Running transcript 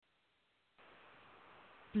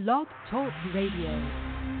Blog Talk Radio.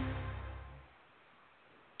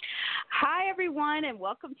 Hi, everyone, and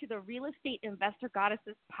welcome to the Real Estate Investor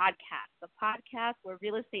Goddesses podcast, the podcast where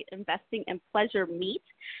real estate investing and pleasure meet.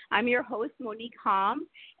 I'm your host, Monique Hom,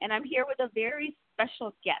 and I'm here with a very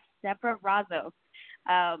special guest, Deborah Razzo.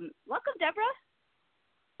 Welcome, Deborah.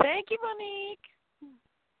 Thank you,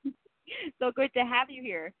 Monique. So good to have you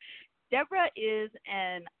here. Deborah is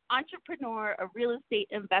an entrepreneur, a real estate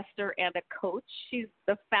investor, and a coach. She's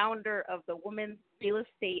the founder of the Women's Real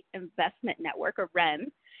Estate Investment Network, or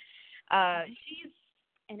WREN. She's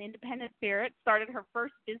an independent spirit, started her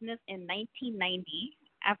first business in 1990.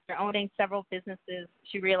 After owning several businesses,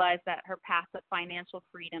 she realized that her path to financial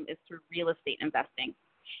freedom is through real estate investing.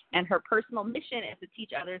 And her personal mission is to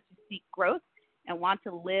teach others to seek growth and want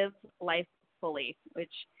to live life fully,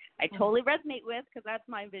 which I totally resonate with because that's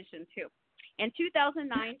my vision too. In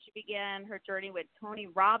 2009, she began her journey with Tony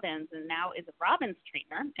Robbins and now is a Robbins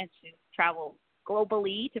trainer, and she's traveled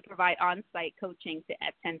globally to provide on-site coaching to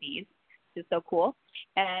attendees, which is so cool.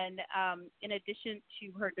 And in addition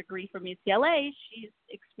to her degree from UCLA, she's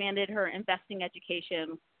expanded her investing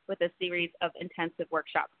education with a series of intensive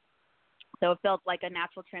workshops. So it felt like a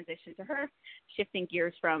natural transition to her, shifting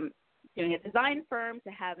gears from doing a design firm to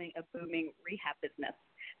having a booming rehab business,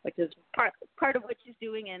 which is part of what she's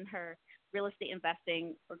doing in her real estate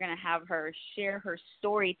investing. We're going to have her share her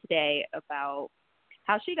story today about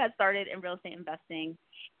how she got started in real estate investing,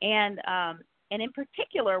 and in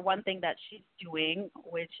particular, one thing that she's doing,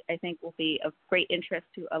 which I think will be of great interest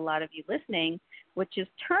to a lot of you listening, which is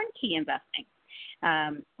turnkey investing,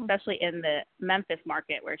 especially in the Memphis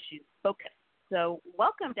market where she's focused. So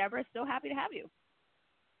welcome, Deborah. So happy to have you.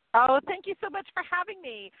 Oh, thank you so much for having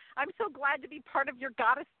me. I'm so glad to be part of your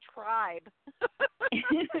goddess tribe.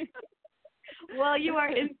 Well, you are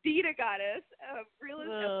indeed a goddess, a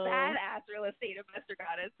badass real estate investor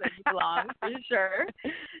goddess, and you belong for sure.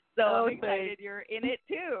 So I'm excited you're in it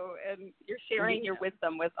too, and you're sharing your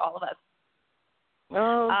wisdom with all of us.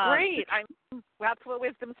 Oh, great. That's what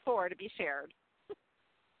wisdom's for, to be shared.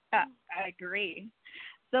 I agree.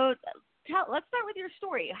 So let's start with your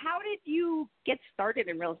story. How did you get started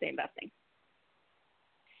in real estate investing?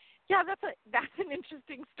 Yeah, that's an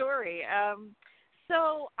interesting story.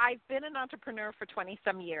 So I've been an entrepreneur for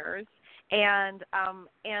 20-some years, and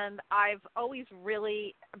I've always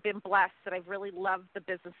really been blessed that I've really loved the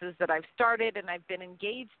businesses that I've started and I've been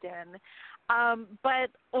engaged in.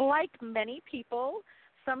 But like many people,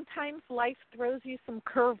 sometimes life throws you some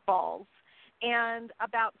curveballs. And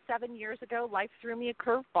about 7 years ago, life threw me a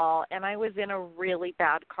curveball, and I was in a really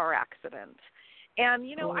bad car accident. And,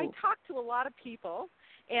 I talk to a lot of people,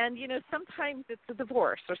 and, sometimes it's a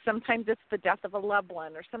divorce, or sometimes it's the death of a loved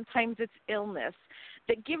one, or sometimes it's illness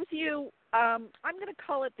that gives you, I'm going to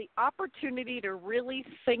call it the opportunity to really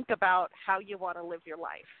think about how you want to live your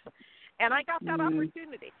life. And I got that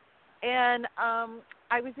opportunity. And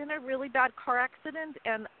I was in a really bad car accident,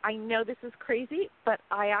 and I know this is crazy, but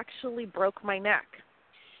I actually broke my neck.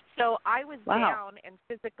 So I was down and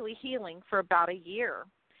physically healing for about a year.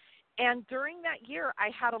 And during that year, I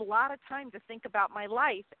had a lot of time to think about my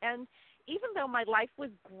life. And even though my life was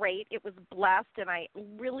great, it was blessed, and I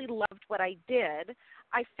really loved what I did,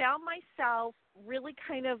 I found myself really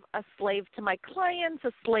kind of a slave to my clients,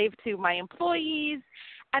 a slave to my employees,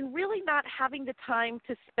 and really not having the time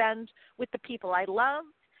to spend with the people I loved,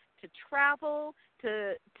 to travel,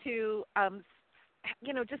 to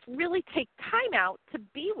just really take time out to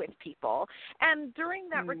be with people. And during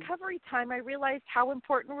that recovery time, I realized how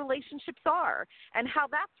important relationships are and how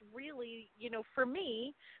that's really, for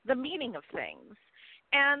me, the meaning of things.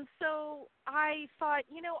 And so I thought,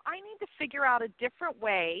 I need to figure out a different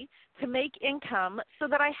way to make income so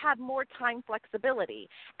that I had more time flexibility.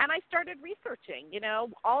 And I started researching,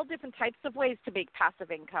 all different types of ways to make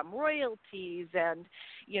passive income, royalties and,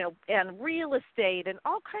 and real estate and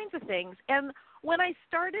all kinds of things. And when I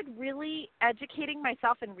started really educating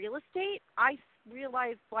myself in real estate, I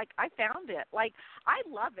realized, I found it. I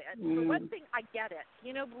love it. For one thing, I get it.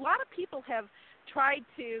 A lot of people have tried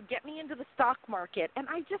to get me into the stock market, and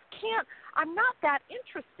I just can't. I'm not that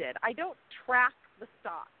interested. I don't track the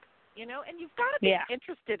stock, and you've got to be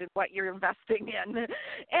interested in what you're investing in. And,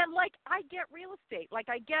 I get real estate.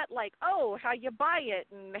 I get, how you buy it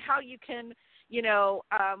and how you can,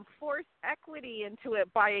 force equity into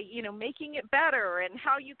it by, making it better, and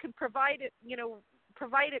how you can provide it,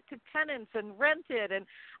 provide it to tenants and rent it. And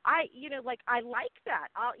I like that.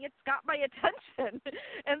 It's got my attention.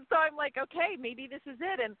 And so I'm like, okay, maybe this is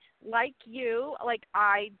it. And like you,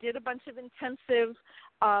 I did a bunch of intensive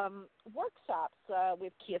workshops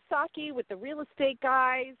with Kiyosaki, with the real estate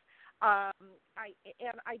guys.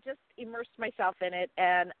 I just immersed myself in it,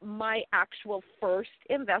 and my actual first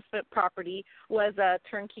investment property was a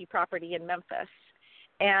turnkey property in Memphis.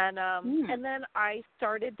 And and then I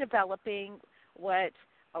started developing what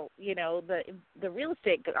the real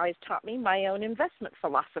estate guys taught me my own investment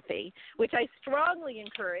philosophy, which I strongly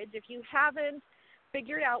encourage. If you haven't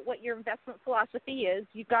figured out what your investment philosophy is,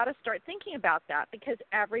 you've got to start thinking about that, because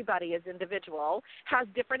everybody is individual, has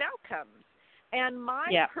different outcomes. And my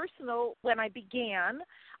personal, when I began,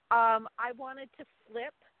 I wanted to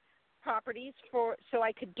flip properties so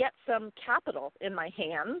I could get some capital in my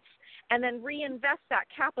hands and then reinvest that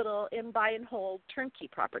capital in buy and hold turnkey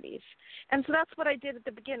properties. And so that's what I did at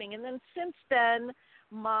the beginning. And then since then,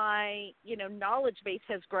 my knowledge base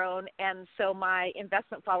has grown, and so my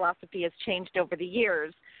investment philosophy has changed over the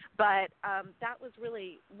years. But that was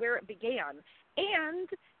really where it began. And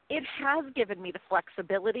it has given me the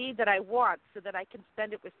flexibility that I want, so that I can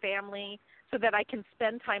spend it with family, so that I can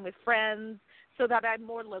spend time with friends, so that I'm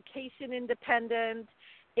more location independent.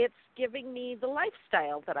 It's giving me the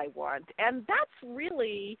lifestyle that I want. And that's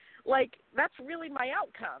really my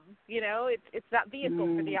outcome. It's that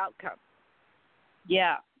vehicle for the outcome.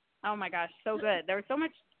 Yeah. Oh my gosh, so good. There was so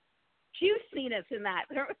much juiciness in that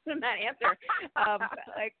answer.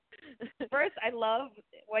 First, I love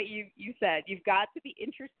what you said. You've got to be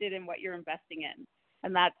interested in what you're investing in,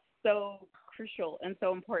 and that's so crucial and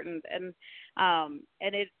so important. And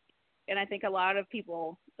I think a lot of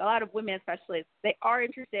people, a lot of women especially, they are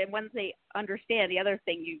interested. And once they understand, the other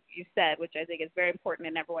thing you said, which I think is very important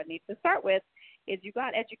and everyone needs to start with, is you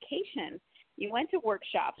got education. You went to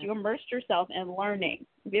workshops. You immersed yourself in learning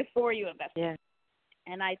before you invested. Yeah.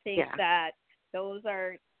 And I think that those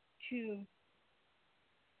are two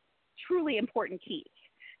truly important keys.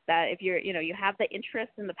 That if you have the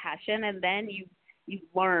interest and the passion, and then you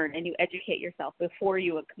learn and you educate yourself before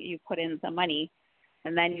you put in some money,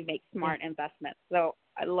 and then you make smart investments. So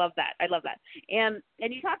I love that. And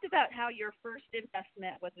you talked about how your first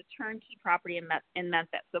investment was a turnkey property in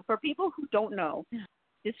Memphis. So for people who don't know,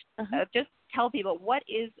 just tell people, what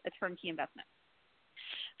is a turnkey investment?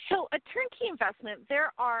 So a turnkey investment,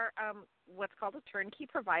 there are what's called a turnkey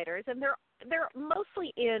providers, and they're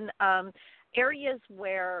mostly in areas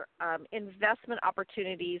where investment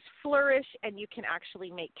opportunities flourish and you can actually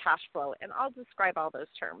make cash flow. And I'll describe all those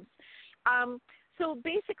terms. So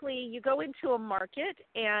basically, you go into a market,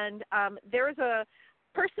 and there's a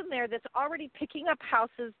person there that's already picking up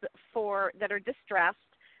houses that are distressed.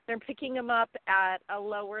 They're picking them up at a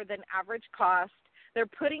lower than average cost. They're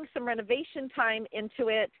putting some renovation time into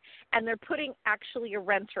it, and they're putting actually a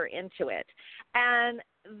renter into it. And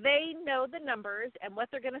they know the numbers and what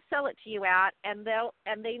they're going to sell it to you at, and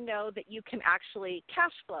they know that you can actually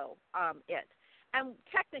cash flow it. And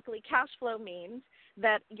technically, cash flow means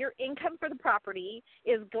that your income for the property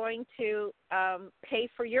is going to pay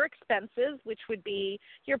for your expenses, which would be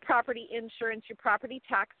your property insurance, your property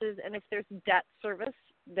taxes, and if there's debt service,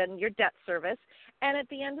 then your debt service. And at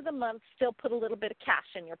the end of the month, still put a little bit of cash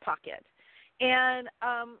in your pocket. And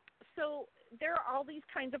so there are all these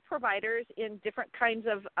kinds of providers in different kinds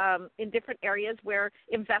of in different areas where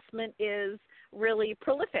investment is really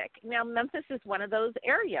prolific. Now, Memphis is one of those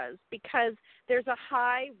areas because there's a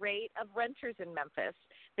high rate of renters in Memphis.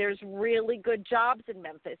 There's really good jobs in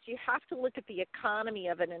Memphis. You have to look at the economy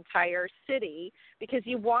of an entire city because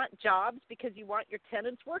you want jobs, because you want your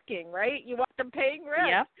tenants working, right? You want them paying rent.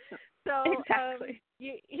 Yeah. So, exactly.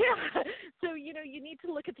 So, you need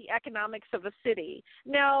to look at the economics of a city.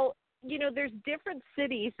 Now, there's different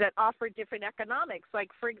cities that offer different economics. Like,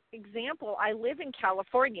 for example, I live in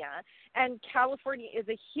California, and California is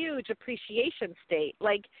a huge appreciation state.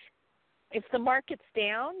 Like, if the market's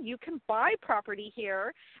down, you can buy property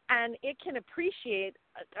here, and it can appreciate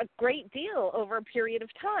a great deal over a period of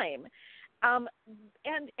time.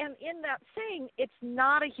 And in that saying, it's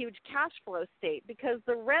not a huge cash flow state because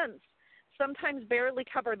the rents sometimes barely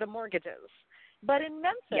cover the mortgages. But in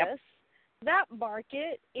Memphis, that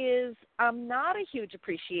market is not a huge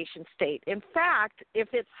appreciation state. In fact, if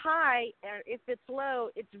it's high or if it's low,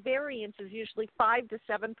 its variance is usually 5 to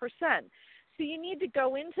 7%. So you need to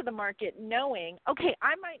go into the market knowing, okay,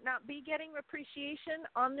 I might not be getting appreciation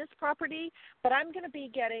on this property, but I'm going to be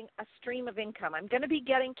getting a stream of income. I'm going to be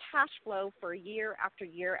getting cash flow for year after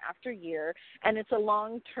year after year, and it's a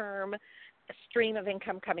long-term stream of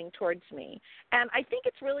income coming towards me. And I think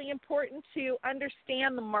it's really important to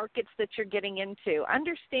understand the markets that you're getting into,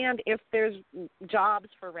 understand if there's jobs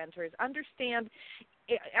for renters, understand,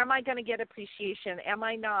 am I going to get appreciation? Am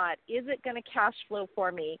I not? Is it going to cash flow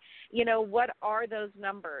for me? You know, what are those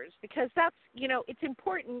numbers? Because that's, you know, it's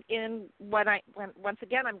important in when once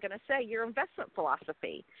again, I'm going to say your investment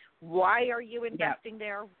philosophy. Why are you investing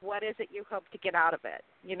there? What is it you hope to get out of it?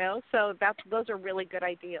 You know, so those are really good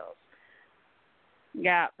ideals.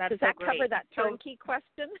 Yeah, that's Does that so great. cover that turnkey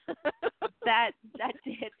question? that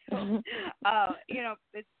did. So, you know,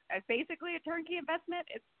 it's basically a turnkey investment.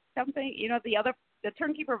 It's something, you know, the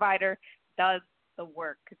turnkey provider does the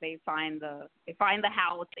work. They find the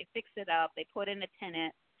house, they fix it up, they put in a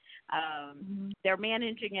tenant. They're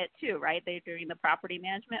managing it too, right? They're doing the property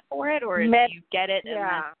management for it, or you get it.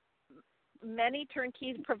 Yeah. Many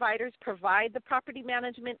turnkey providers provide the property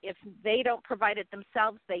management. If they don't provide it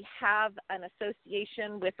themselves, they have an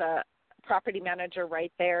association with a property manager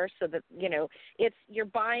right there, so that, you know, it's you're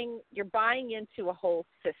buying into a whole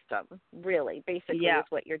system, really, basically is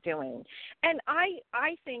what you're doing. And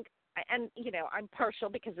I think, and you know, I'm partial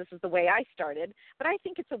because this is the way I started, but I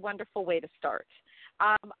think it's a wonderful way to start.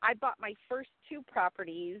 I bought my first 2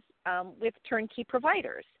 properties with turnkey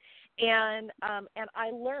providers. And I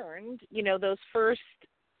learned, you know, those first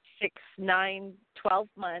 6, 9, 12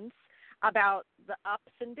 months about the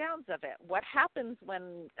ups and downs of it. What happens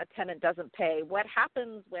when a tenant doesn't pay? What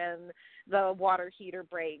happens when the water heater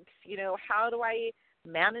breaks? You know, how do I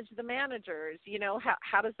manage the managers? You know,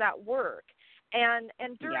 how does that work? And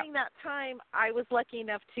during that time, I was lucky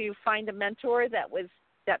enough to find a mentor that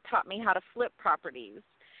taught me how to flip properties.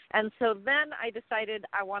 And so then I decided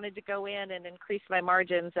I wanted to go in and increase my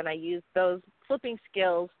margins, and I used those flipping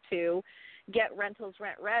skills to get rentals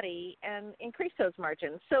rent ready and increase those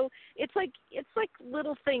margins. So it's like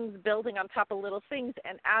little things building on top of little things,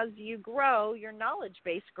 and as you grow, your knowledge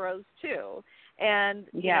base grows too. And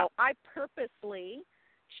you know, I purposely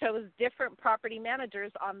chose different property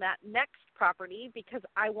managers on that next property because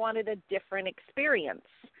I wanted a different experience.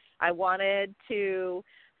 I wanted to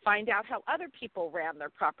find out how other people ran their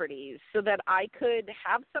properties so that I could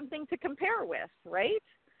have something to compare with, right?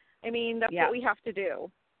 I mean, that's what we have to do.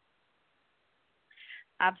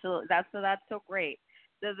 Absolutely. That's so great.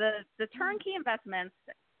 The turnkey investments,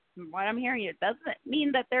 from what I'm hearing, it doesn't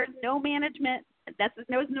mean that there's no management.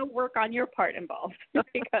 There's no work on your part involved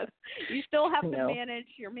because you still have to manage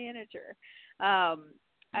your manager. I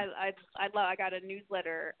got a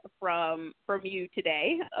newsletter from you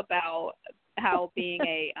today about how being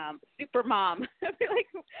a super mom, like,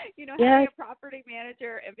 you know, having a property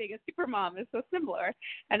manager and being a super mom is so similar.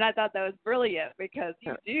 And I thought that was brilliant because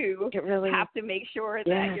you do have to make sure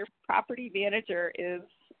that your property manager is,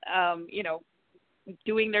 you know,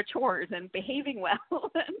 doing their chores and behaving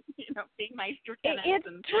well and, you know, being nice to tenants.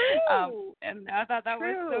 It's true. And I thought that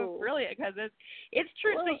was so brilliant because it's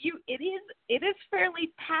true. Well, So it is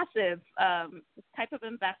fairly passive type of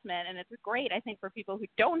investment, and it's great, I think, for people who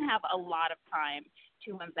don't have a lot of time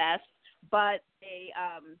to invest, but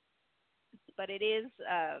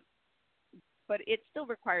it still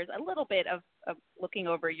requires a little bit of looking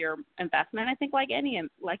over your investment. I think like any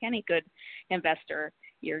good investor,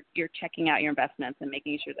 you're checking out your investments and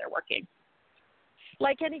making sure they're working.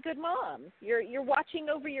 Like any good mom, you're watching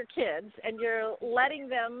over your kids and you're letting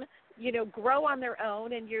them, you know, grow on their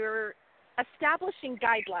own, and you're establishing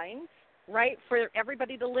guidelines, right, for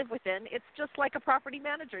everybody to live within. It's just like a property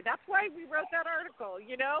manager. That's why we wrote that article,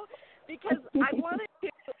 you know, because I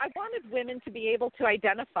wanted women to be able to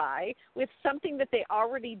identify with something that they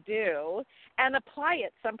already do and apply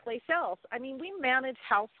it someplace else. I mean, we manage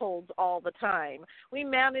households all the time. We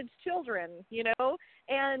manage children, you know,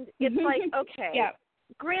 and it's like, okay,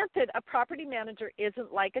 granted, a property manager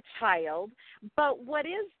isn't like a child, but what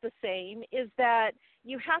is the same is that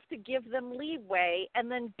you have to give them leeway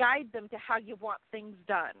and then guide them to how you want things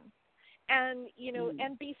done. And, you know,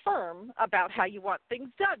 and be firm about how you want things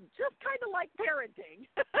done, just kind of like parenting,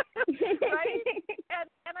 right?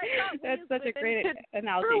 And I thought that's such a great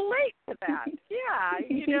analogy. Relate to that. Yeah,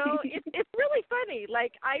 you know, it's really funny.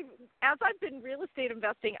 Like, as I've been real estate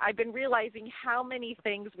investing, I've been realizing how many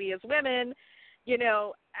things we as women, you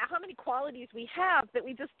know, how many qualities we have that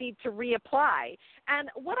we just need to reapply. And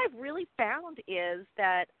what I've really found is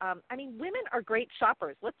that, I mean, women are great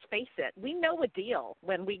shoppers. Let's face it. We know a deal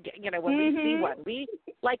when we get, you know, when we see one. We,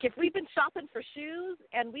 like, if we've been shopping for shoes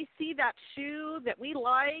and we see that shoe that we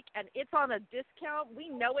like and it's on a discount, we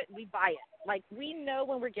know it and we buy it. Like, we know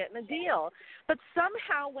when we're getting a deal. But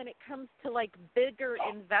somehow when it comes to, like, bigger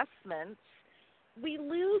investments, we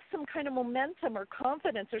lose some kind of momentum or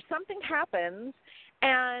confidence, or something happens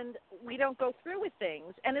and we don't go through with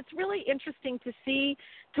things. And it's really interesting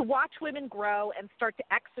to watch women grow and start to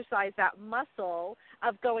exercise that muscle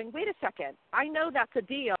of going, wait a second, I know that's a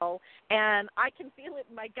deal and I can feel it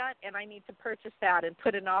in my gut and I need to purchase that and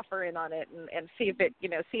put an offer in on it and see if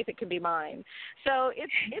it can be mine. So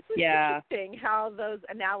it's interesting how those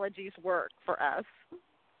analogies work for us.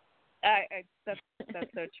 That's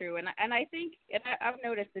so true, and I think, and I've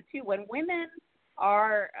noticed it too. When women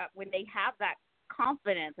are when they have that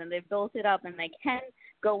confidence and they've built it up and they can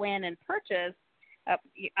go in and purchase,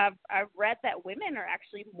 I've read that women are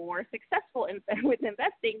actually more successful with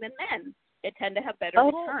investing than men. They tend to have better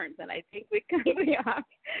returns, and I think we have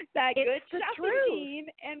that good shopping gene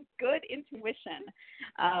and good intuition.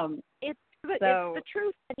 It's the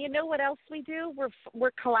truth. And you know what else we do?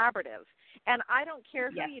 We're collaborative. And I don't care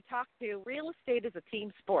who you talk to, real estate is a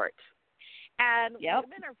team sport. And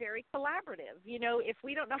women are very collaborative. You know, if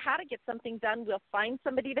we don't know how to get something done, we'll find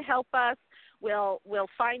somebody to help us. We'll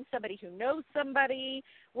find somebody who knows somebody.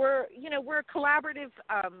 We're a collaborative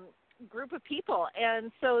group of people,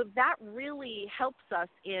 and so that really helps us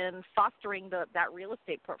in fostering that real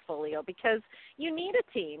estate portfolio, because you need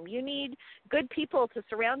a team. You need good people to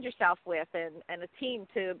surround yourself with, and a team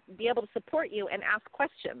to be able to support you and ask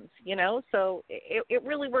questions, so it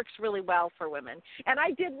really works really well for women. And I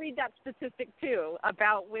did read that statistic too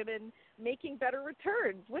about women making better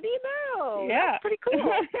returns. What do you know? Yeah. That's pretty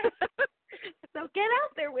cool. So get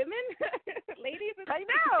out there, women. Ladies, I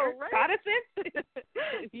know, right? Protestants,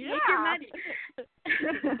 make your money.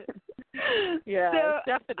 Yeah, so,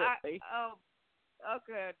 definitely.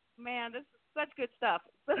 Good, man. This is such good stuff.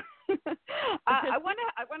 So, I want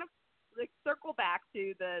to circle back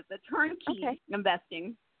to the turnkey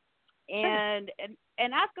investing, and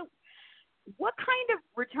ask what kind of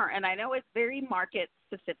return. And I know it's very market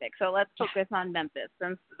specific. So let's focus on Memphis,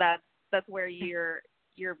 since that's where your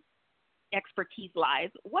expertise lies.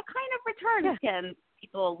 What kind of returns can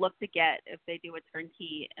people look to get if they do a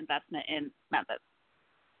turnkey investment in Memphis?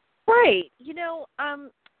 Right.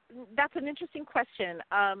 That's an interesting question.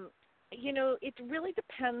 It really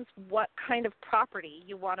depends what kind of property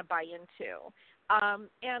you want to buy into.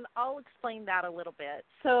 And I'll explain that a little bit.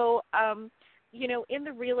 So, in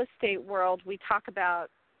the real estate world, we talk about,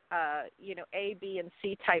 A, B, and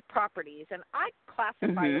C type properties, and I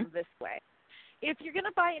classify them this way. If you're going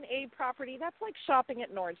to buy an A property, that's like shopping at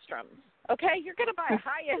Nordstrom's, okay? You're going to buy a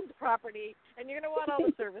high-end property, and you're going to want all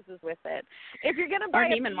the services with it. If you're going to buy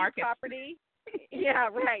a B property, yeah,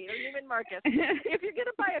 right, or Neiman Marcus. If you're going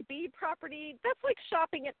to buy a B property, that's like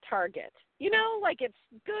shopping at Target. It's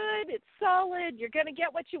good, it's solid, you're going to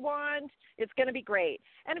get what you want, it's going to be great.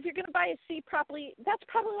 And if you're going to buy a C property, that's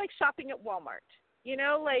probably like shopping at Walmart.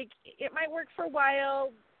 It might work for a while,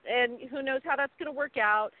 and who knows how that's going to work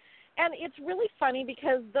out. And it's really funny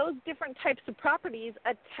because those different types of properties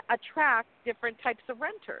attract different types of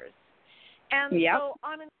renters. And so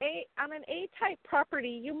on an A type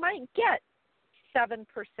property, you might get 7%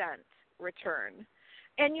 return,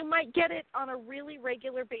 and you might get it on a really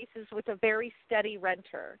regular basis with a very steady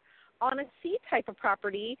renter. On a C type of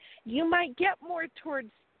property, you might get more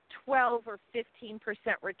towards 12 or 15%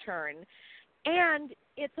 return. And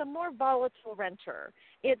it's a more volatile renter.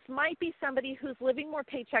 It might be somebody who's living more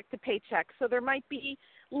paycheck to paycheck, so there might be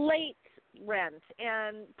late rent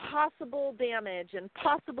and possible damage and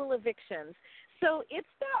possible evictions. So it's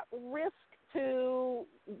that risk to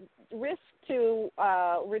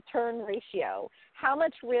return ratio. How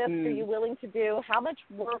much risk are you willing to do? How much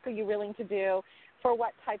work are you willing to do for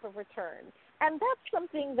what type of return? And that's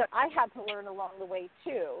something that I had to learn along the way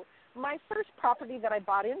too. My first property that I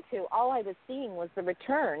bought into, all I was seeing was the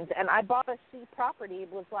returns, and I bought a C property. It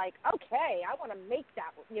was like, okay, I want to make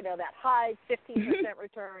that, that high 15%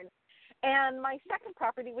 return. And my second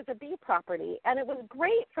property was a B property, and it was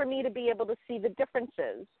great for me to be able to see the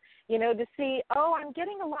differences, to see, I'm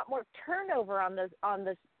getting a lot more turnover on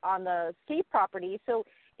the C property. So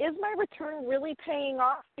is my return really paying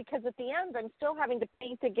off? Because at the end, I'm still having to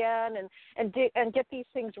paint again and get these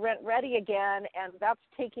things rent ready again, and that's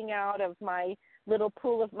taking out of my little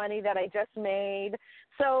pool of money that I just made.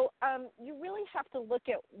 So you really have to look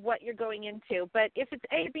at what you're going into. But if it's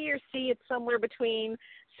A, B, or C, it's somewhere between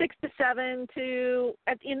 6 to 7 to,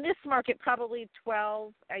 in this market, probably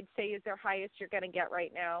 12, I'd say is their highest you're going to get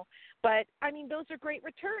right now. But, those are great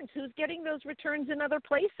returns. Who's getting those returns in other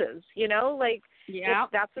places?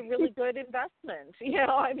 That's a really good investment.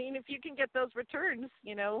 If you can get those returns,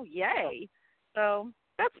 yay. So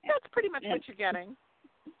that's pretty much what you're getting.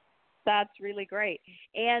 That's really great.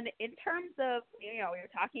 And in terms of, you're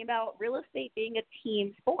talking about real estate being a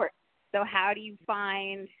team sport. So how do you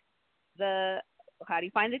find the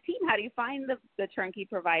team? How do you find the turnkey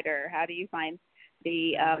provider? How do you find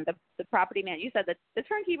the property man? You said that the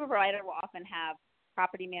turnkey provider will often have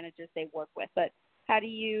property managers they work with, but how do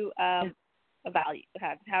you evaluate?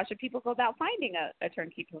 How should people go about finding a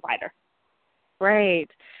turnkey provider? Right.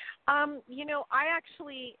 I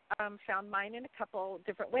actually found mine in a couple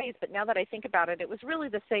different ways, but now that I think about it, it was really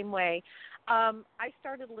the same way. I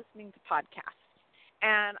started listening to podcasts,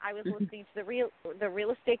 and I was listening to the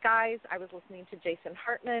real estate guys. I was listening to Jason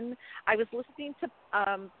Hartman. I was listening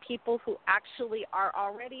to people who actually are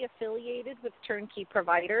already affiliated with turnkey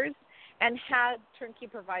providers and had turnkey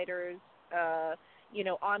providers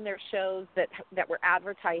on their shows that were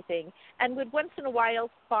advertising, and would once in a while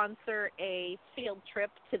sponsor a field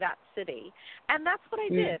trip to that city. And that's what I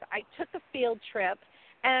did. I took a field trip,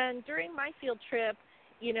 and during my field trip,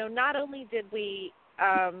 not only did we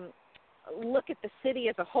look at the city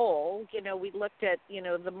as a whole, we looked at,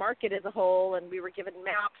 the market as a whole, and we were given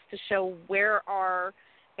maps to show where our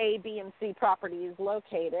A, B, and C properties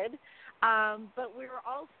located. But we were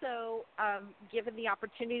also given the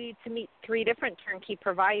opportunity to meet 3 different turnkey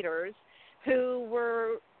providers who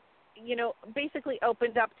were, basically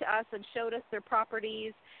opened up to us and showed us their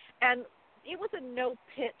properties. And it was a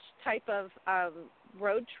no-pitch type of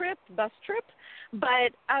bus trip.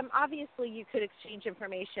 But obviously you could exchange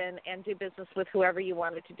information and do business with whoever you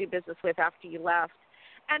wanted to do business with after you left.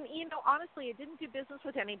 And, honestly, I didn't do business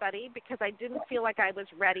with anybody because I didn't feel like I was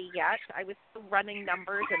ready yet. I was still running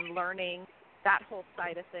numbers and learning that whole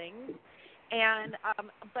side of things. And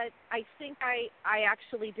but I think I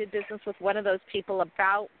actually did business with one of those people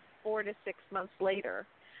about 4 to 6 months later.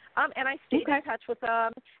 And I stayed in touch with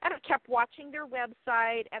them, and I kept watching their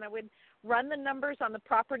website, and I would run the numbers on the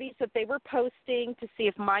properties that they were posting to see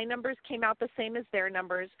if my numbers came out the same as their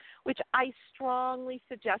numbers, which I strongly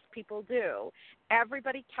suggest people do.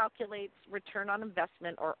 Everybody calculates return on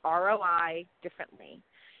investment, or ROI, differently.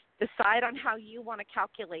 Decide on how you want to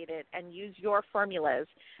calculate it and use your formulas,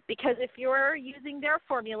 because if you're using their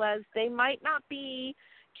formulas, they might not be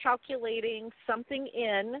calculating something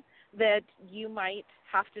in that you might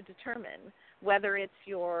have to determine, whether it's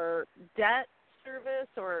your debt service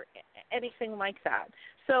or anything like that.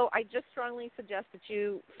 So I just strongly suggest that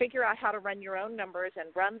you figure out how to run your own numbers and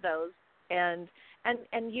run those and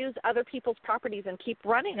use other people's properties and keep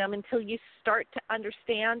running them until you start to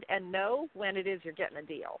understand and know when it is you're getting a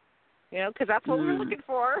deal. Because that's what we're looking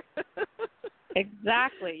for.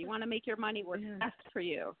 Exactly. You want to make your money work best for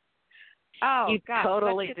you. Oh, you gosh,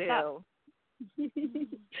 totally do. All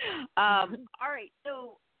right.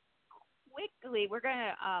 So quickly, we're going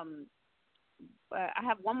to I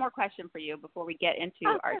have one more question for you before we get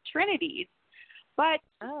into our trinities. But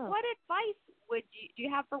what advice do you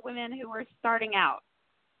have for women who are starting out?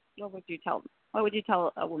 What would you tell them? What would you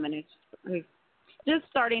tell a woman who's just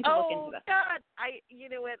starting to look into this? Oh God, you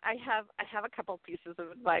know what? I have a couple pieces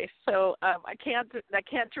of advice. So I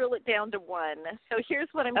can't drill it down to one. So here's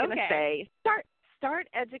what I'm going to say: start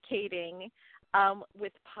educating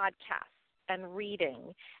with podcasts and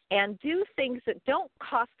reading, and do things that don't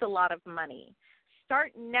cost a lot of money.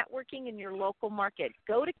 Start networking in your local market.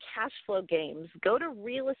 Go to cash flow games. Go to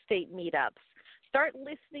real estate meetups. Start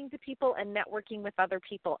listening to people and networking with other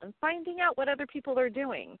people and finding out what other people are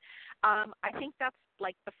doing. I think that's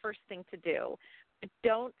like the first thing to do. But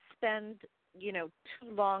don't spend,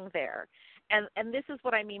 too long there. And this is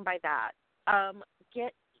what I mean by that. I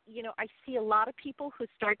see a lot of people who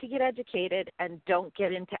start to get educated and don't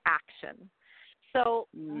get into action. So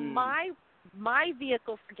my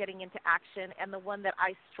vehicle for getting into action, and the one that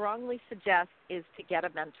I strongly suggest, is to get a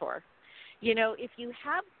mentor. If you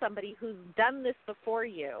have somebody who's done this before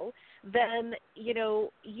you, then,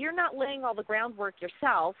 you're not laying all the groundwork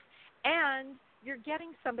yourself, and you're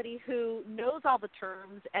getting somebody who knows all the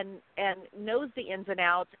terms and knows the ins and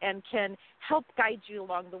outs and can help guide you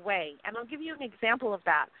along the way. And I'll give you an example of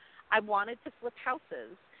that. I wanted to flip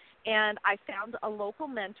houses, and I found a local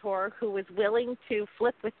mentor who was willing to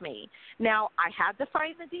flip with me. Now, I had to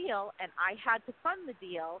find the deal, and I had to fund the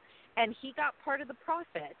deal, and he got part of the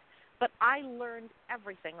profit, but I learned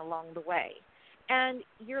everything along the way. And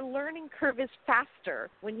your learning curve is faster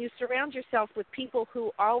when you surround yourself with people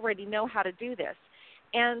who already know how to do this.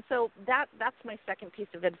 And so that's my second piece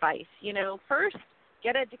of advice. First,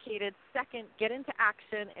 get educated. Second, get into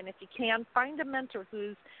action. And if you can, find a mentor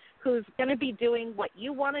who's going to be doing what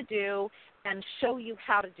you want to do and show you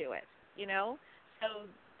how to do it, So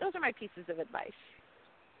those are my pieces of advice.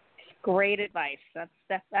 Great advice.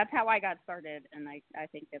 That's how I got started, and I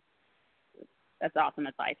think That's awesome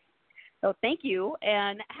advice. So thank you.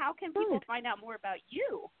 And how can people find out more about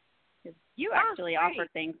you? 'Cause you actually offer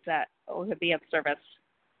things that would be of service.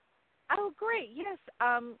 Oh, great. Yes.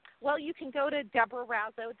 Well, you can go to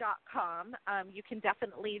DeborahRazzo.com. You can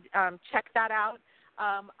definitely check that out.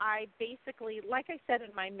 I basically, like I said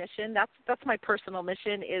in my mission, that's my personal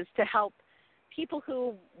mission, is to help people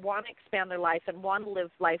who want to expand their life and want to live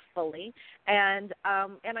life fully. And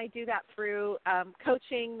I do that through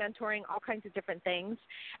coaching, mentoring, all kinds of different things.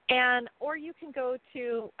 Or you can go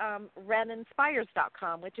to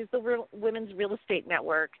RenInspires.com, which is the Women's Real Estate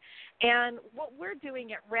Network. And what we're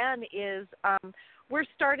doing at Ren is we're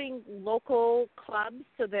starting local clubs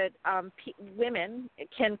so that women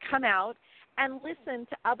can come out and listen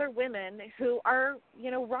to other women who are,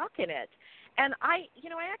 rocking it. And I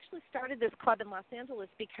actually started this club in Los Angeles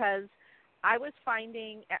because I was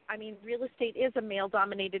finding, real estate is a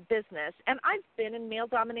male-dominated business, and I've been in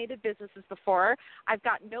male-dominated businesses before. I've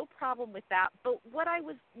got no problem with that. But what I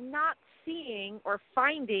was not seeing or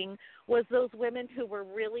finding was those women who were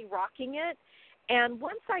really rocking it. And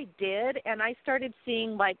once I did, and I started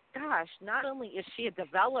seeing, like, gosh, not only is she a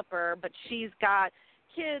developer, but she's got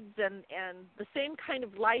kids and the same kind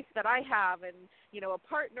of life that I have, and a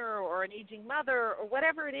partner or an aging mother or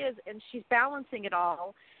whatever it is, and she's balancing it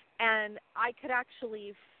all. And I could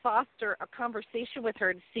actually foster a conversation with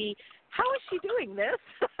her to see, how is she doing this?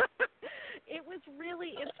 It was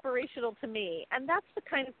really inspirational to me, and that's the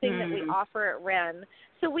kind of thing that we offer at Ren.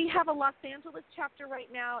 So we have a Los Angeles chapter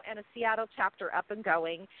right now and a Seattle chapter up and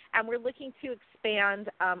going, and we're looking to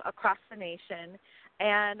expand across the nation.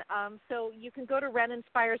 And so you can go to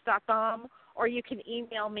RenInspires.com, or you can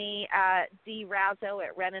email me at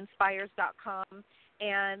drazzo@RenInspires.com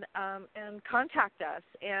and contact us.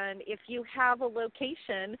 And if you have a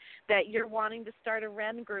location that you're wanting to start a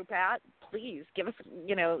Ren group at, please give us,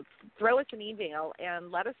 throw us an email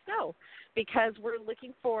and let us know, because we're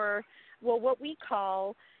looking for, what we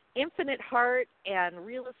call infinite heart and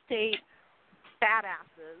real estate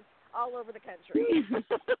badasses all over the country.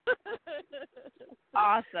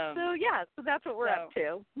 Awesome. So that's what we're up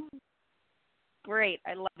to. Great.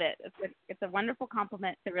 I love it. It's a wonderful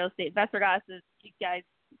compliment to Real Estate Investor Goddesses. You guys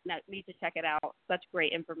need to check it out. Such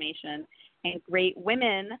great information and great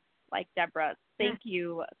women like Deborah. Thank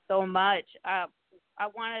you so much. I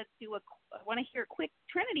want to hear a quick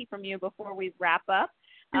Trinity from you before we wrap up.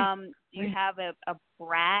 Do you have a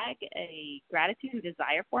brag, a gratitude, and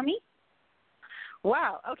desire for me?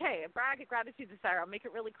 Wow. Okay. A brag, a gratitude, desire. I'll make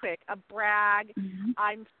it really quick. A brag.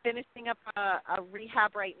 I'm finishing up a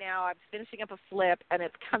rehab right now. I'm finishing up a flip, and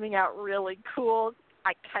it's coming out really cool.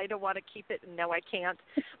 I kind of want to keep it, and no, I can't.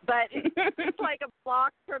 But it's like a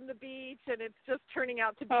block from the beach, and it's just turning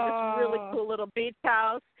out to be this really cool little beach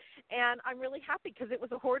house. And I'm really happy because it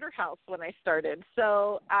was a hoarder house when I started.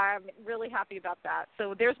 So I'm really happy about that.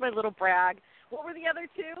 So there's my little brag. What were the other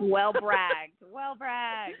two? Well bragged. Well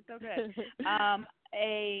bragged. So good.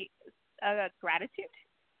 A gratitude?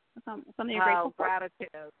 Something you're grateful for?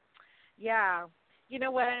 Gratitude. Yeah. You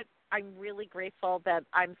know what? I'm really grateful that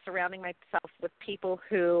I'm surrounding myself with people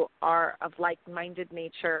who are of like-minded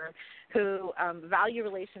nature, who value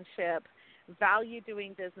relationship, value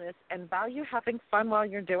doing business, and value having fun while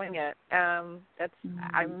you're doing it.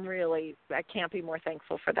 I can't be more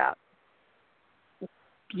thankful for that.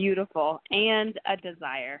 Beautiful. And a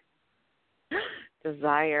desire.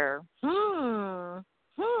 Desire.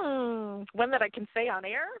 One that I can say on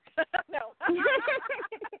air? No.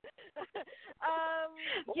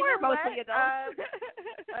 We're mostly adults.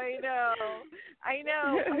 I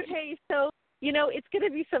know. Okay, so, it's going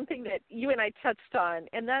to be something that you and I touched on,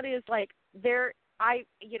 and that is I'm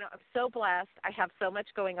so blessed. I have so much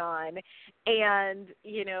going on, and,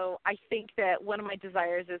 I think that one of my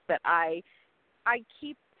desires is that I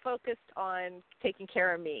keep focused on taking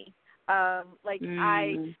care of me.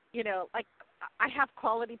 I have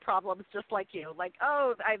quality problems just like you. Like,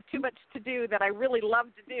 I have too much to do that I really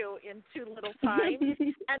love to do in too little time.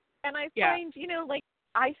 and I find,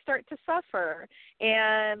 I start to suffer.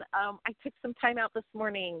 And I took some time out this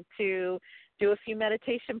morning to do a few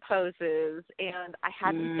meditation poses, and I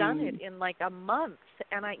hadn't done it in like a month.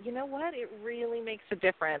 And you know what? It really makes a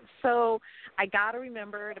difference. So I got to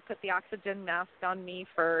remember to put the oxygen mask on me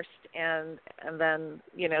first, and then,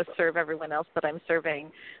 serve everyone else that I'm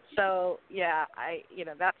serving. So, yeah,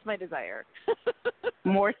 that's my desire.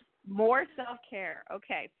 More self-care.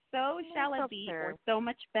 Okay. So shall it be, or so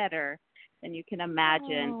much better than you can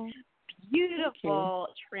imagine. Beautiful,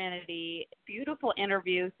 Trinity. Beautiful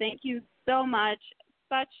interview. Thank you so much.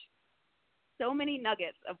 So many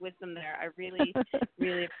nuggets of wisdom there. I really,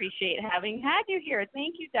 really appreciate having had you here.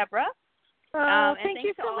 Thank you, Deborah. Oh, And thank thanks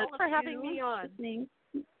you to so all much of for having you me on. listening.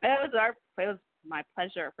 It was my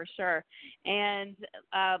pleasure for sure. And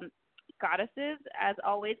goddesses, as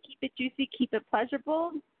always, keep it juicy, keep it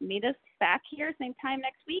pleasurable. Meet us back here same time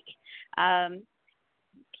next week.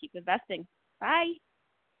 Keep investing. Bye.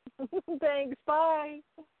 Thanks. Bye.